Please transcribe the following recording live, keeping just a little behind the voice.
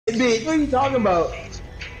Bitch, what are you talking about?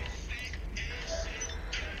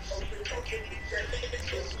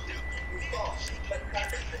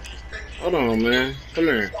 Hold on, man. Come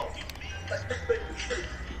here.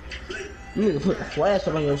 You need to put the flash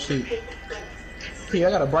up on your shit. Here,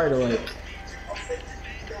 I got a brighter light.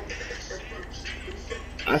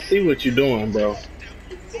 I see what you're doing, bro.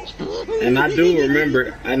 And I do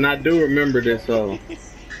remember. And I do remember this. Hold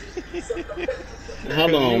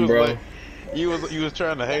Cause you on, was bro. like, you was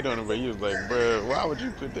trying to hate on him, but you was like, bruh, why would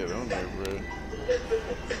you put that on there, bruh?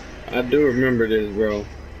 I do remember this, bro.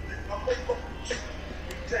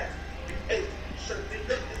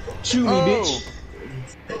 Shoot me, Oh, bitch.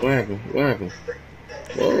 What happened? What happened?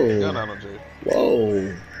 gun Whoa. out on Jay.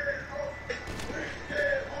 Whoa.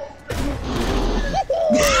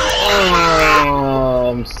 Oh,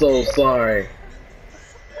 I'm so sorry.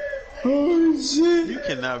 Oh shit. You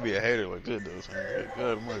cannot be a hater like that, though, son. Good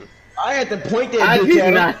God Almighty. I had to point that I bitch did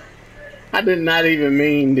at him. not. I did not even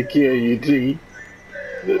mean to kill you, T.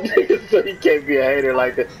 So you can't be a hater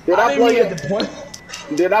like that. I didn't mean at the point.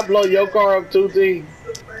 Did I blow your car up too, T?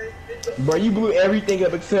 Bro, you blew everything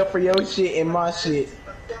up except for your shit and my shit.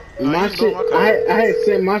 No, you My didn't blow shit. my car. I had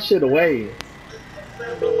sent my shit away. You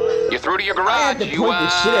didn't blow mine You're up. through to your I had garage. to You point the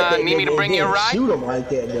shit at that need me to nigga bring and you a then ride? shoot him like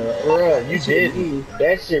that, though. Bruh, you That shit didn't. weird.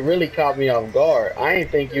 That shit really caught me off guard. I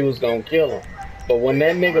ain't think you was gonna kill him. But when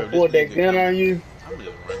that nigga Bro, this pulled that nigga gun on coming. you, I'm just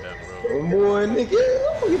gonna run down the road. Oh, boy, nigga,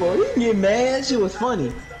 you know, he get mad. Shit was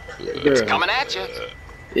funny. It's bruh. coming at you.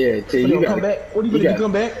 Yeah, T, What, you you gonna come gotta. back? What are you You gonna do? got.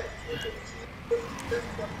 Come back?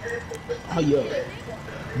 Oh, yeah.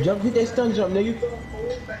 Jump, hit that stun jump, nigga.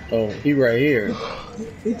 Oh, he right here.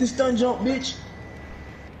 Hit the stun jump, bitch.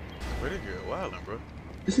 Where that girl wildin', bro?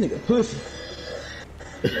 This nigga pussy.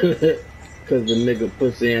 Cause the nigga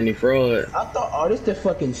pussy and he fraud. I thought, oh, this the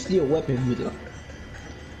fucking steel weapon music.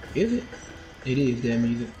 Is it? It is that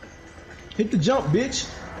music. Hit the jump, bitch.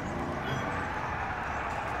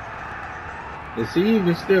 Is he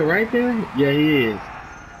even still right there? Yeah, he is.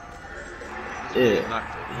 This Yeah. nigga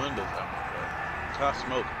knocked the windows out, bro. Stop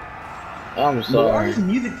smoking. I'm Why sorry. is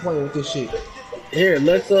music playing with this shit? Here,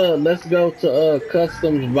 let's go to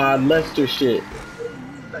customs by Lester shit.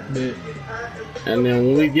 Man. And then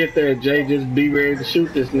when we get there, Jay, just be ready to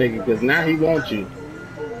shoot this nigga, cause now he wants you.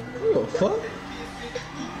 What the fuck?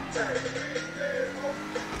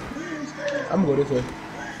 I'm gonna go this way.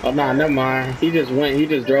 Oh nah, never mind. He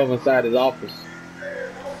just drove inside his office.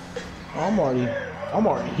 I'm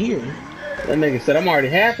already here. That nigga said I'm already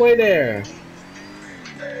halfway there.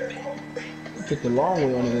 Took the long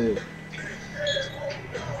way on his head.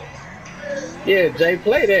 Yeah, Jay,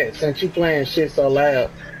 play that since you playing shit so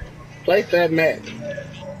loud. Play Fat Mac.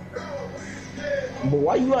 But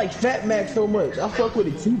why you like Fat Mac so much? I fuck with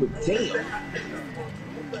it too, but damn.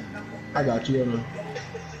 I got you, Evan.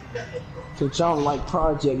 So y'all don't like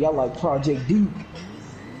Project, y'all like Project Duke.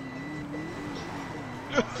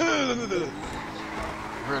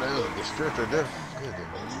 Bro, that was a distress right there. Good,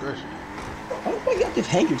 discretion. How the fuck you got this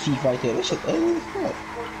handkerchief right there? That shit ugly as fuck.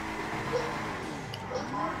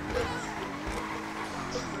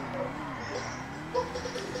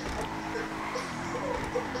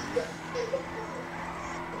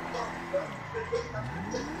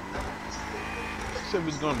 Said we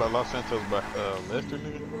was going by Los Santos by Lester,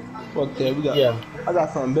 nigga. Fuck that, we got. Yeah. I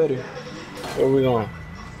got something better. Where we going?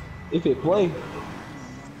 If it play.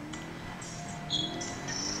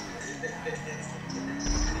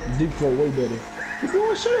 Duke play way better. You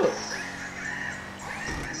doing shit up.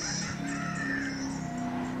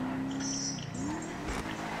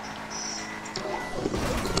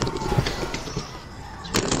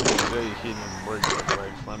 Jay hitting the brakes like right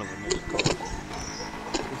in front of a nigga car.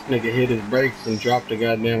 This nigga hit his brakes and dropped the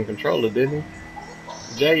goddamn controller, didn't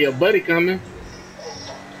he? Jay, your buddy coming.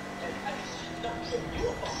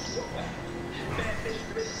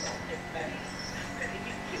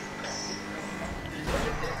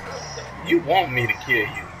 You want me to kill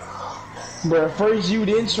you. Bruh, first you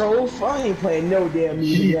then Troll. I ain't playing no damn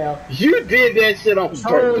music now. You did that shit on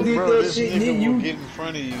Troll purpose. did Bro, that this shit, nigga then will you. get in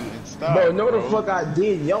front of you and stop. Bro, no bro. the fuck I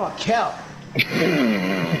did. Y'all count.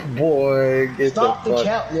 Boy, get Stop the the fuck.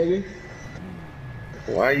 count, nigga.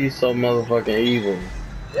 Why are you so motherfucking evil?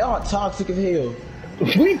 Y'all toxic as hell.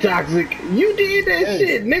 We toxic. You did that Hey,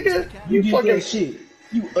 shit, nigga. You You did fucking that shit.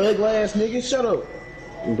 You ugly ass nigga. Shut up.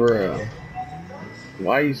 bruh.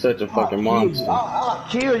 Why are you such a fucking monster? I'll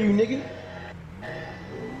kill you, nigga.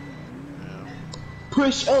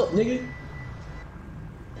 Push up, nigga.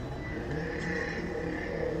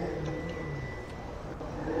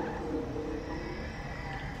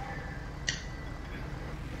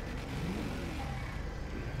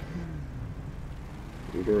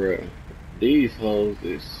 Bruh. Bruh. These hoes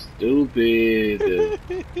is stupid.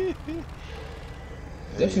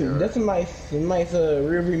 That's a nice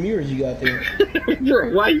rear view mirrors you got there.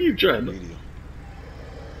 Bro, why you trying to? Medium.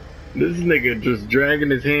 This nigga just dragging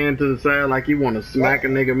his hand to the side like he want to smack a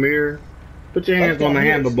nigga mirror. Put your hands on the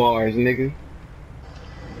handlebars, nigga.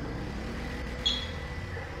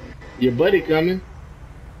 Your buddy coming.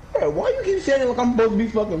 Hey, why you keep saying it like I'm supposed to be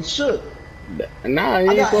fucking shook? Nah, he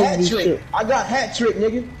ain't supposed to be shook. I got hat trick,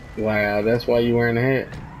 nigga. Wow, that's why you wearing a hat.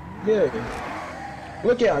 Yeah.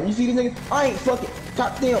 Look at him. You see this nigga? I ain't fucking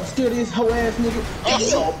goddamn scared of this hoe ass nigga.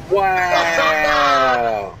 Oh,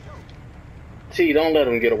 wow. T, don't let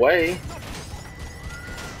him get away.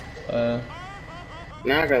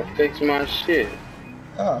 Now I gotta fix my shit.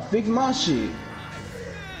 Fix my shit.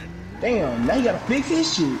 Damn, now you gotta fix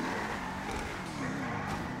his shit.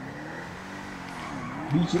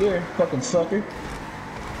 Beat you there, fucking sucker.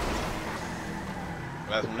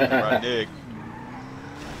 That's one right there.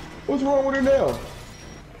 What's wrong with her now?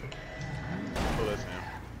 Oh, that's him.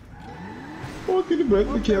 Walk in the back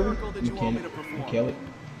of Kelly. Kelly.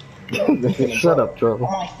 Shut up, Trevor.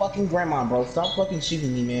 Oh, my fucking grandma, bro. Stop fucking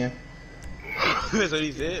shooting me, man. That's what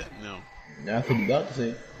he said? No. That's what you got to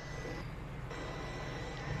say.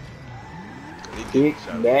 Kick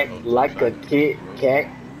back like a Kit Kat.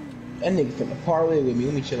 That nigga finna parlay with me.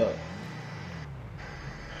 Let me chill out.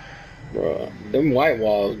 Bro, them white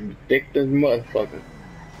walls thick as motherfucker.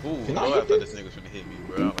 Ooh, Can I I hit thought this? this nigga was finna hit me,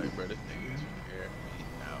 bro. I'm like, bro, this nigga is finna air me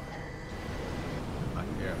out. I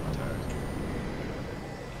can air my tires.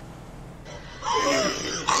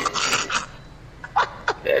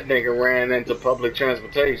 That nigga ran into public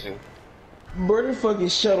transportation. Bro, the fucking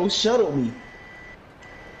shuttled me.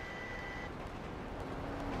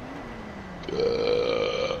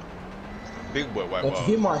 Big boy white Don't you ball.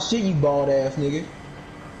 hit my shit, you bald ass nigga.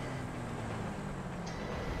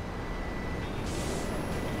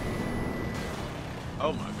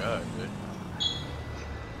 Oh my god, man.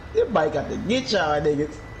 This bike got to get y'all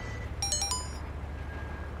niggas.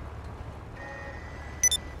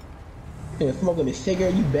 Yeah, smoking a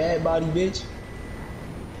cigarette, you bad body bitch.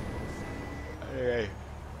 Hey,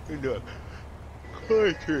 you doing?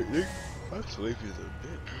 Quiet, nigga. I'm sleepy as a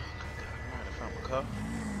bitch. I'm to find my car.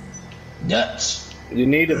 Dutch. You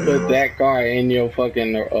need to put that car in your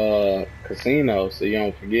fucking casino so you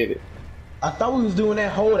don't forget it. I thought we was doing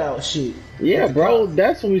that holdout shit. Yeah, bro,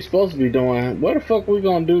 that's what we supposed to be doing. Where the fuck we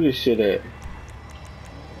gonna do this shit at?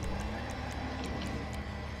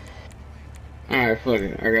 Alright, fuck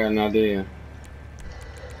it. I got an idea.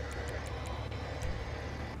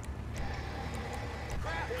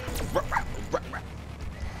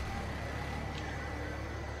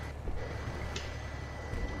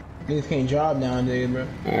 Niggas can't drive nowadays, bro.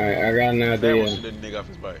 Alright, I got an Man idea. wants to let a nigga off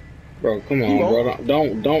his bike. Bro, come on, bro.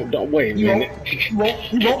 Don't wait a minute. You won't.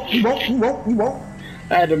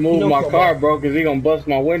 I had to move my car, bro, because he gonna bust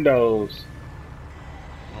my windows.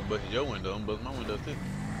 I'm busting your window. I'm busting my window too.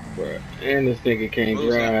 Bro, and this nigga can't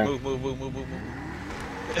Move, drive. move.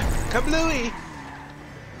 Come, Louie.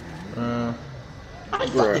 I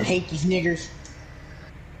fucking hate these niggers.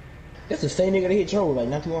 That's the same nigga that hit Joe like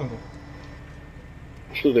not too long ago.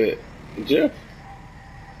 Who that? Jeff?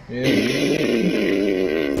 Yeah.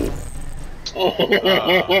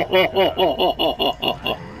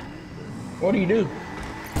 What do you do?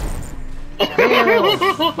 Hey,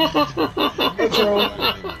 Joe.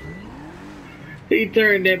 He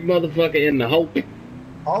turned that motherfucker into hope.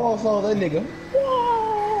 All I saw was that nigga.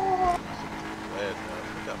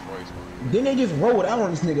 Then they just rolled out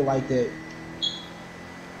on this nigga like that.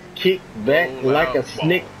 Kick back like a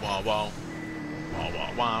snake.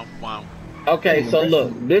 Okay, so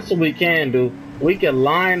look, this is what we can do. We can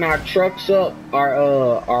line our trucks up, our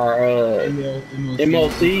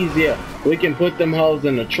MOCs, yeah. We can put them hoes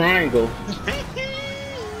in a triangle.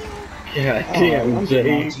 God damn,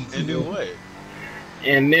 Jay. And do what?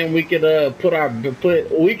 And then we could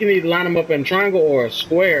we can either line them up in a triangle or a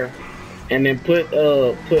square, and then put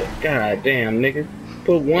god damn nigga,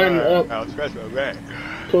 put one up. I'll scratch my back.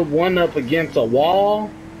 Put one up against a wall,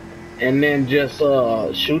 and then just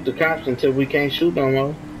shoot the cops until we can't shoot no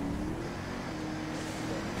more.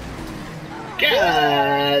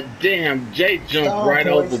 God damn, Jay jumped right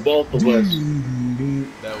over both of us.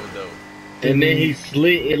 That was dope. And then he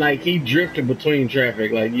slid, like he drifted between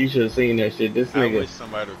traffic. Like you should have seen that shit. This I nigga. wish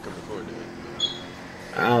somebody could record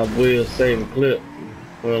that. I will save a clip.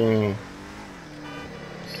 Hold on.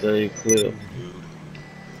 Save clip.